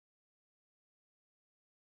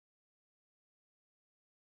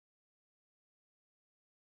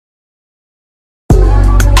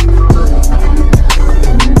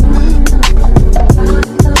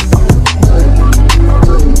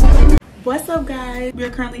up guys? We are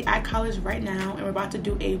currently at college right now and we're about to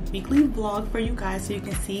do a weekly vlog for you guys so you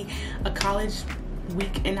can see a college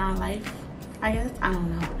week in our life, I guess. I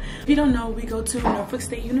don't know. If you don't know, we go to Norfolk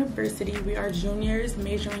State University. We are juniors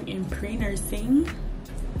majoring in pre-nursing.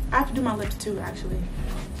 I have to do my lips too, actually.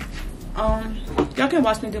 Y'all can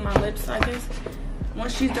watch me do my lips, I guess.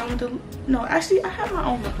 Once she's done with the, no, actually I have my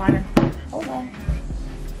own lip liner. Hold on.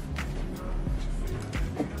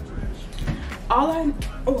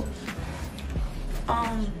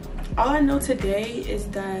 All I know today is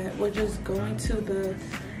that we're just going to the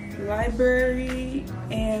library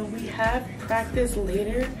and we have practice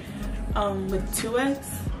later with 2X.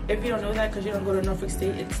 If you don't know that, because you don't go to Norfolk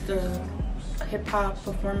State, it's the hip-hop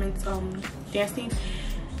performance dance team.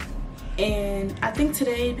 And I think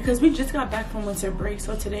today, because we just got back from winter break,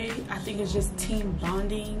 so today I think it's just team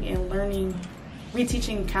bonding and learning,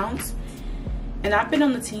 reteaching counts. And I've been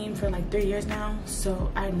on the team for like 3 years now, so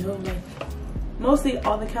I know like mostly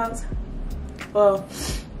all the counts. Well,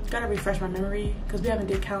 gotta refresh my memory because we haven't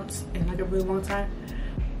did counts in like a really long time.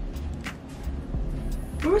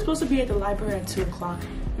 We were supposed to be at the library at 2 o'clock.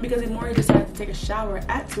 Because Emuary decided to take a shower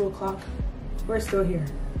at 2 o'clock, we're still here.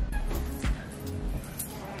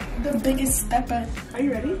 The biggest stepper. Are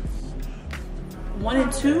you ready? 1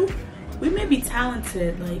 and 2, we may be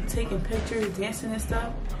talented, like taking pictures, dancing and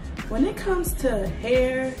stuff. When it comes to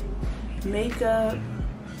hair, makeup,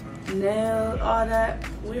 nail, all that,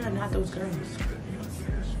 we are not those girls.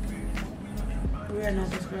 We are not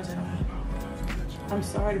those girls at all. I'm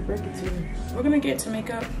sorry to break it to you. We're gonna get to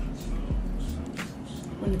makeup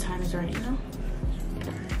when the time is right, you know?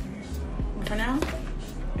 But for now,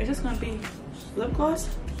 it's just gonna be lip gloss,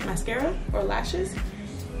 mascara or lashes,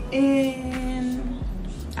 and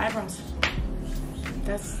eyebrows.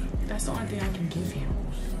 That's the only thing I can give you.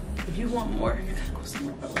 If you want more, you gotta go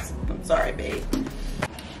somewhere else. I'm sorry, babe.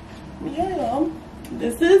 Yeah,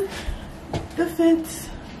 this is the fit.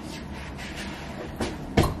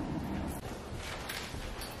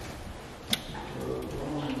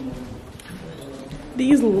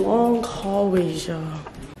 These long hallways, y'all.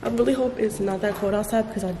 I really hope it's not that cold outside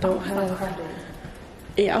because I don't have.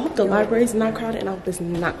 Yeah, I hope the library is not crowded and I hope it's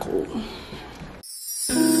not cold.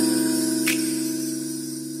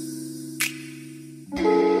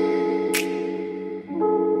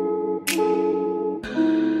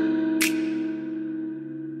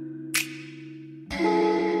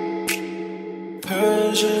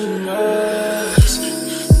 Persian eyes,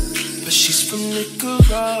 but she's from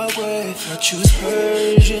Nicaragua. Thought you was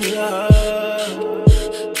Persian love.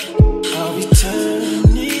 I'll be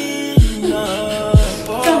turning up.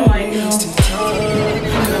 Oh my God.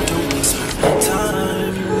 Girl, don't waste my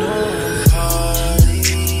time. You know, party.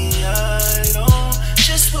 I don't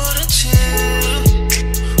just wanna chill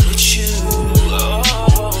with you.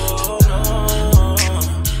 Oh no, I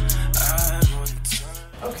wanna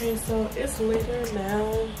turn. Okay, so it's later now.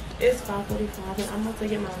 It's 5:45 and I'm about to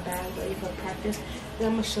get my bag ready for practice. And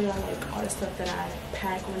I'm gonna show y'all like all the stuff that I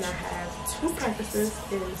pack when I have 2 practices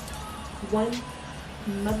is 1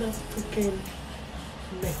 motherfucking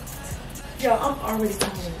minute. Yo, I'm already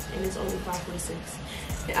tired and it's only 5:46.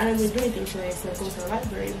 And I didn't really do anything today except go to the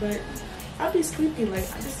library, but I'll be sleepy. Like,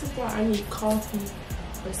 this is why I need coffee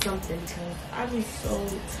or something because I'll be so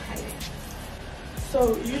tired.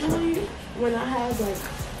 So usually when I have like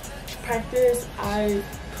practice, I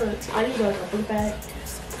use like a book bag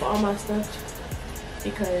for all my stuff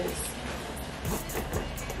because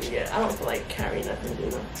yeah, I don't feel like carrying nothing, you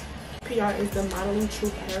know. PR is the modeling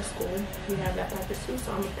truth at our school. We have that practice too,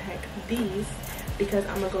 so I'm gonna pack these because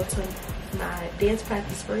I'm gonna go to my dance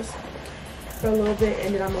practice first for a little bit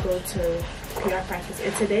and then I'm gonna go to PR practice.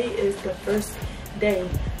 And today is the first day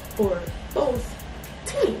for both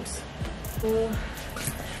teams.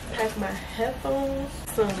 Pack my headphones,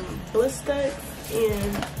 some blisters,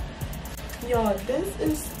 and y'all, this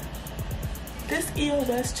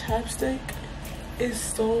EOS chapstick is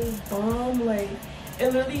so bomb. Like,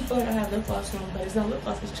 it literally feel like I have lip gloss on, but it's not lip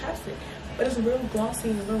gloss, it's chapstick. But it's real glossy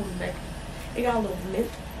and real like it got a little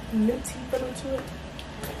minty feeling to it.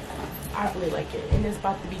 I really like it, and it's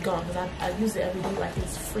about to be gone because I use it every day like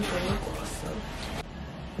it's freaking lip gloss. So.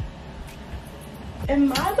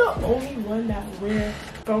 Am I the only one that wear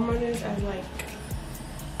foam runners as like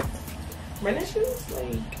running shoes?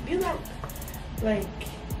 Like, these are like,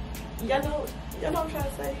 y'all know what I'm trying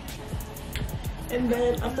to say. And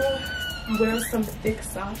then I'm gonna wear some thick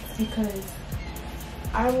socks because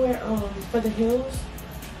I wear for the heels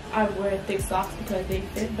I wear thick socks because they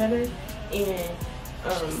fit better, and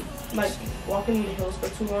like walking in the heels for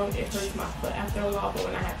too long, it hurts my foot after a while. But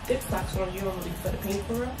when I have thick socks on, you don't really feel the pain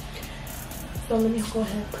for real. So let me go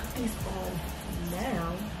ahead and put these on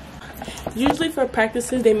now. Usually for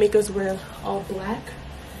practices, they make us wear all black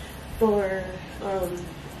for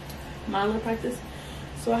modeling practice.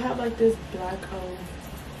 So I have like this black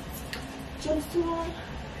jumpsuit on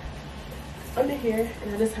under here,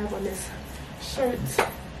 and I just have on this shirt.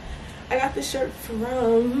 I got this shirt from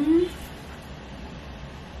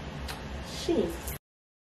Shein.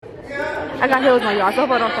 I got heels on, y'all, so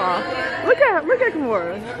hope I don't fall. Look at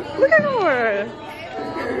Kimura. Look at Kimura.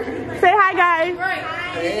 Say hi, guys.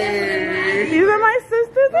 Hey. These are my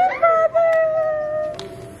sisters and brothers.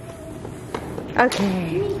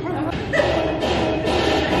 Okay.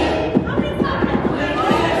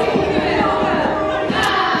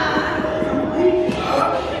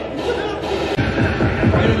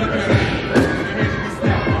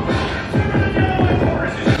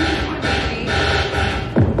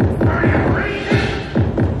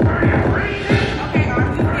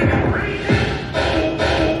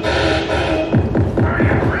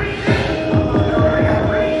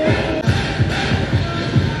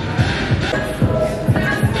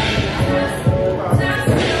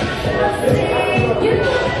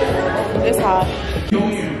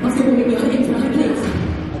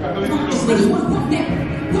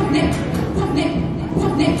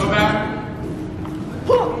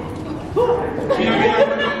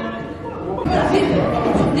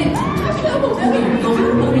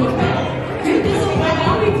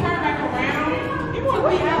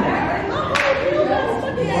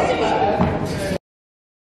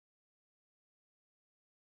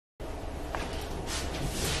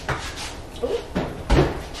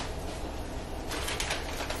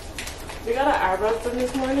 We got our eyebrows done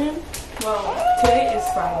this morning. Well, today is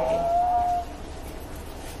Friday.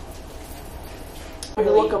 We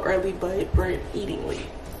woke up early, but we're eating late.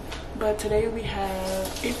 But today we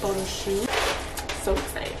have a photo shoot. So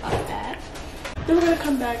excited about that. Then we're gonna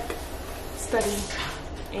come back, study,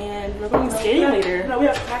 and we're going to be skating later. No, we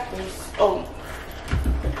have practice. Oh,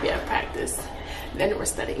 we have practice. Then we're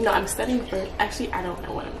studying. No, I'm studying for. Actually, I don't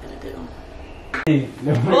know what I'm gonna do.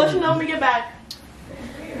 We'll let you know when we get back.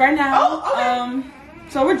 Right now,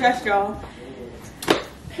 so we're dressed, y'all.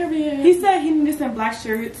 Period. He said he needed some black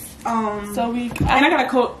shirts. So we and I got a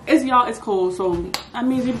coat. It's cold, so I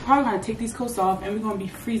mean we're probably gonna take these coats off and we're gonna be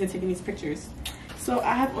freezing taking these pictures. So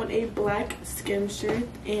I have on a black skim shirt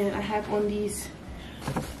and I have on these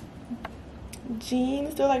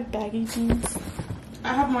jeans. They're like baggy jeans.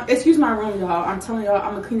 I have my excuse my room, y'all. I'm telling y'all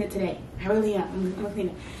I'm gonna clean it today. I really am. I'm gonna clean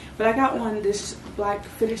it. But I got on this black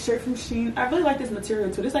fitted shirt from Shein. I really like this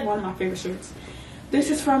material too. This is like one of my favorite shirts.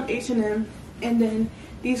 This is from H&M, and then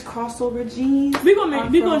these crossover jeans. We're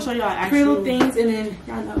gonna show y'all actual things, and then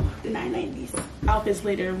y'all know the 990s outfits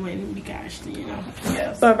later when we got you know.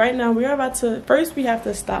 Yes. But right now we are about to. First, we have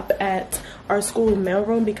to stop at our school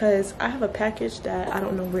mailroom because I have a package that I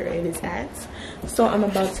don't know where it is at. So I'm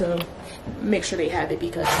about to make sure they have it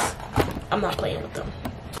because I'm not playing with them.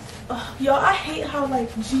 Y'all, I hate how like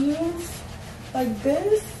jeans like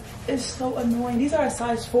this is so annoying. These are a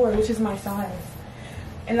size 4, which is my size.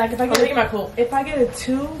 And like if I get if I get a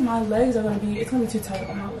 2, my legs are gonna be too tight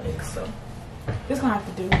on my legs. So this gonna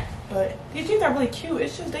have to do. But these jeans are really cute.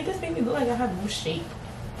 It's just they just make me look like I have no shape.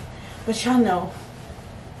 But y'all know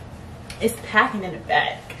it's packing in the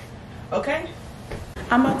back. Okay?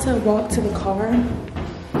 I'm about to walk to the car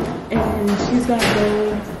and she's gonna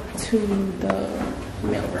go to the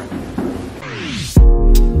mailroom.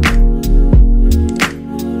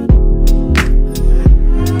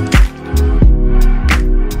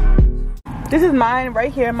 This is mine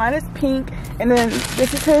right here. Mine is pink, and then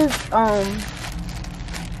this is his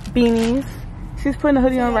beanies. She's putting a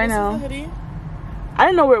hoodie on right now. Hoodie. I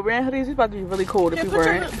didn't know we were wearing hoodies. It's about to be really cold if we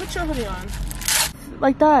weren't. Put your hoodie on.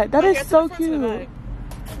 Like that. That is so cute.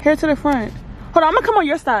 Hair to the front. Hold on, I'm gonna come on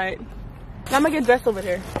your side. Now I'm gonna get dressed over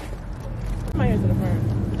there. My hair to the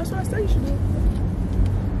front. That's what I said you should do.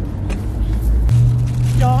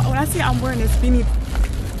 Y'all, when I say I'm wearing this beanie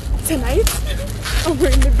tonight, I'm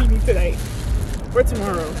wearing the beanie tonight. Or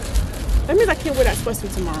tomorrow. That means I can't wear that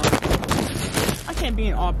sweatsuit tomorrow. I can't be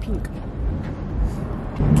in all pink.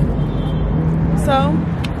 So,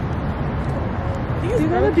 these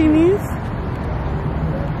are the beanies.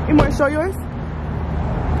 You want to show yours?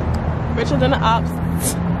 Richer than the ops.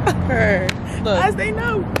 Look. As they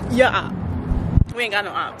know. Yeah. We ain't got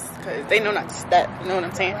no ops. Because they know not to step. You know what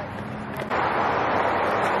I'm saying?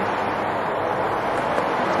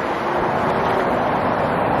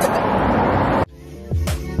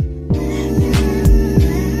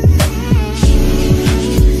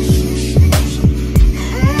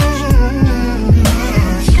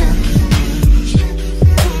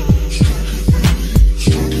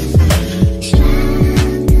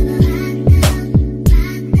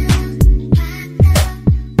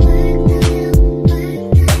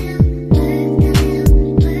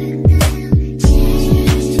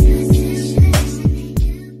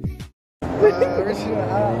 you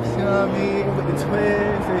know what I mean? With the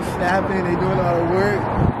twins, they snapping, they doing all the work.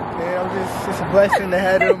 And it's a blessing to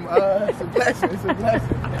have them. It's a blessing.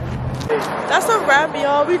 That's a wrap,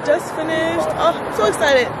 y'all. We just finished. Oh, I'm so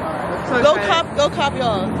excited. Go cop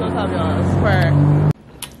y'all. Swear.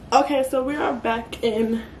 Okay, so we are back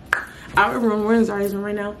in our room. We're in Zariyah's room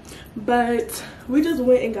right now. But we just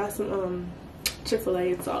went and got some Chick-fil-A.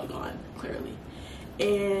 It's all gone, clearly.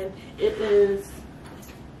 And it is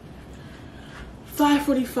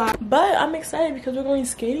 5:45. But I'm excited because we're going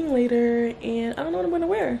skating later and I don't know what I'm gonna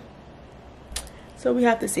wear. So we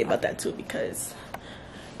have to see about that too, because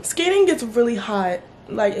skating gets really hot,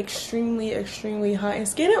 like extremely hot, and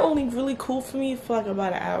skating only really cool for me for like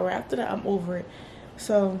about an hour. After that I'm over it.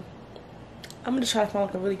 So I'm gonna try to find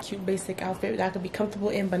like a really cute basic outfit that I can be comfortable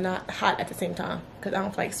in but not hot at the same time, because I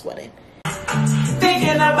don't feel like sweating.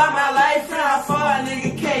 Thinking about my life and how far a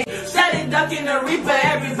nigga came. Steady ducking the reaper,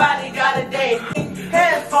 everybody got a day.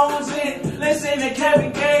 Headphones in, listen to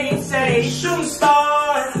Kevin Gates say, shooting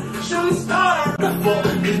star.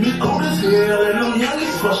 Made me old as hell and I'm young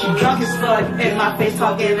as fuck. She drunk as fuck in my face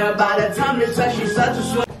talking about a time to touch. She's such a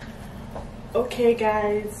sweat. Okay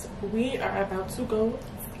guys, we are about to go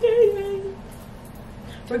skating.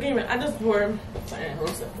 We're gaming. I just wore something real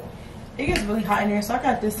simple. It gets really hot in there, so I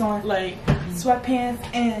got this on, like sweatpants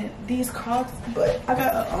and these Crocs, but I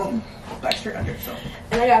got a black shirt under, so.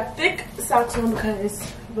 And I got thick socks on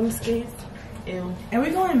because them skates. Ew. And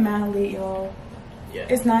we're going mad late, y'all. Yeah.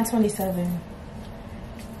 It's 9:27.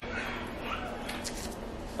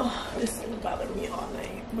 Oh, this is bothering me all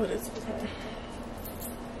night, but it's okay.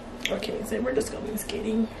 Okay, so we're just going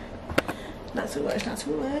skating. Not too much.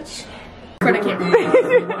 For the camera.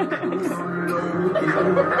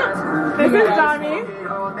 This is Tommy.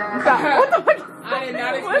 What the fuck? I did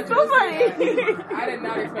not expect you to say that. I did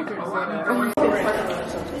not expect you to say that.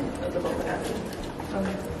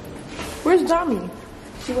 Where's Tommy?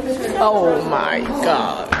 Oh my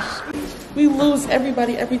gosh. We lose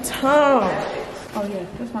everybody every time. Oh yeah,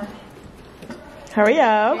 that's fine. Hurry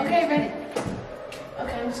up. Okay, ready.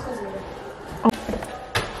 Okay, I'm just closing it.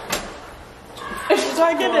 So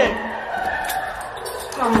I get it.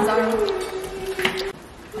 Oh, sorry.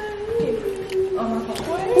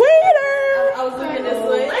 Waiter! I was looking this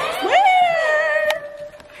way. Waiter!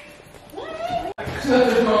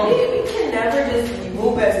 We can never just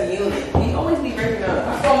move as a unit. We always be breaking up.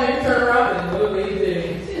 I saw him turn around and look what he did.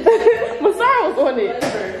 Masara was on it.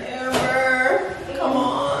 Amber, come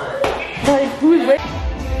on. Like, who's waiting?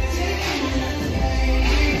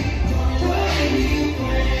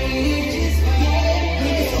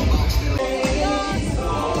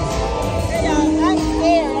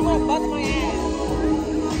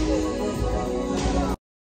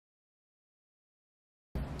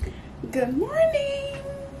 Good morning.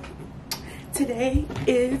 Today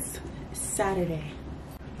is Saturday.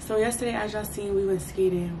 So yesterday, as y'all seen, we went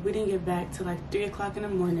skating. We didn't get back till like 3 o'clock in the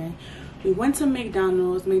morning. We went to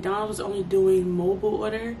McDonald's. McDonald's was only doing mobile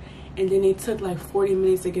order, and then they took like 40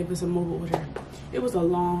 minutes to give us a mobile order. It was a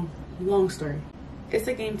long story. It's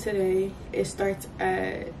a game today. It starts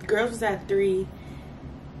at, girls is at 3.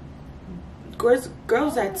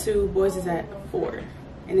 Girls at 2, boys is at 4.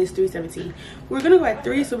 And it's 3:17. We're gonna go at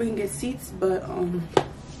 3 so we can get seats, but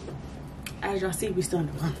as y'all see, we still in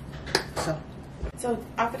the room. So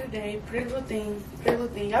outfit of the day, pretty little thing.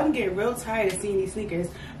 Y'all can get real tired of seeing these sneakers,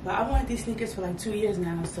 but I wanted these sneakers for like 2 years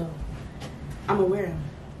now, so I'm gonna wear them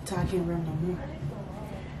until I can't wear them no more.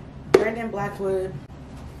 Brandon Blackwood.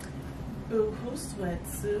 Ooh, who's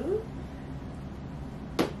sweatsuit?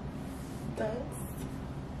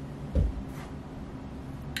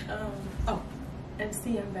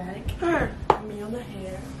 MCM bag. Me on the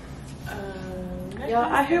hair. Y'all,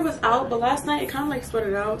 our hair was out, but last night it kind of like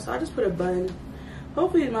sweated out, so I just put a bun.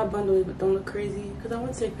 Hopefully my bun don't look crazy, because I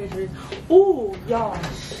want to take pictures. Ooh, y'all,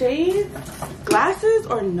 shades, glasses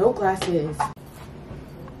or no glasses?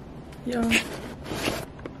 Yo,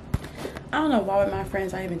 I don't know why with my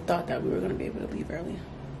friends I even thought that we were gonna be able to leave early.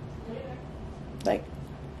 Like,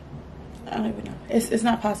 I don't even know. It's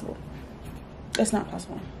not possible. It's not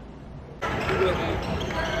possible.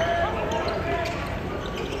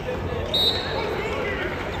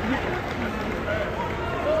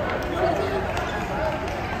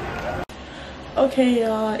 Okay,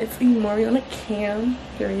 y'all, it's Emuary on a cam,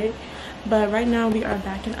 period. But right now we are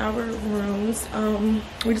back in our rooms.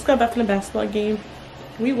 We just got back from the basketball game.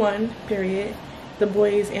 We won, period. The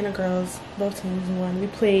boys and the girls, both teams won. We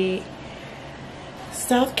played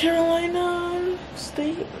South Carolina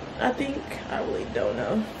State, I think. I really don't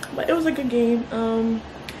know, but it was a good game.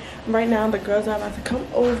 Right now the girls are about to come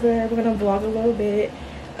over. We're gonna vlog a little bit.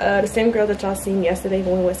 The same girl that y'all seen yesterday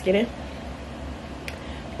when we went skating.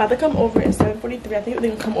 About to come over at 7:43. I think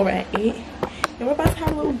they're gonna come over at 8. And we're about to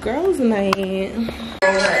have a little girls' night. Two nights.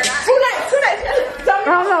 I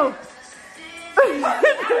don't know.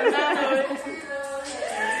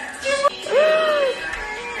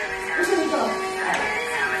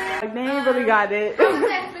 Like, they ain't really got it.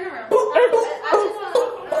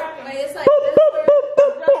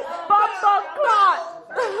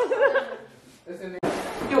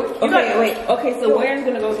 Okay, wait. Okay, so where's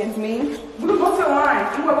gonna go against me? We're gonna go to the line.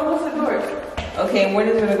 We're gonna go to the door. Okay, where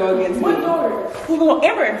is gonna go against me? What door? Who's going?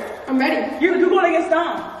 Amber. I'm ready. You're going against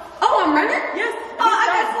Dom. Oh, I'm running? Yes. Oh, I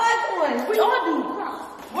got slides on. We all do.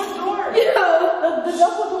 What door? Yo. The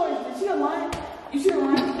double door. Is she a line? You see a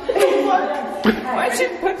line? Why'd you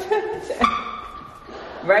put that?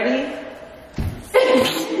 Ready?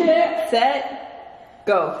 Set.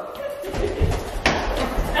 Go.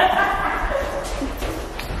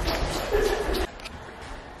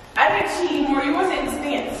 I didn't cheat more. You wasn't in the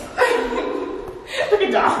stance. Look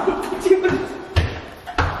at Dom.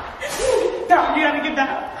 Dom, you gotta get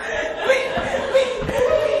down.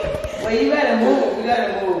 Wait, you gotta move. You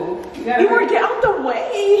gotta move. You wanna get out the way.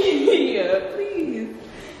 Yeah, please.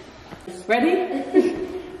 Ready?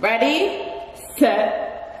 Ready?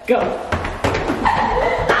 Set. Go.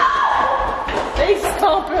 They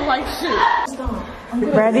stomping like shit.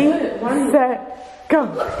 Ready, set, go.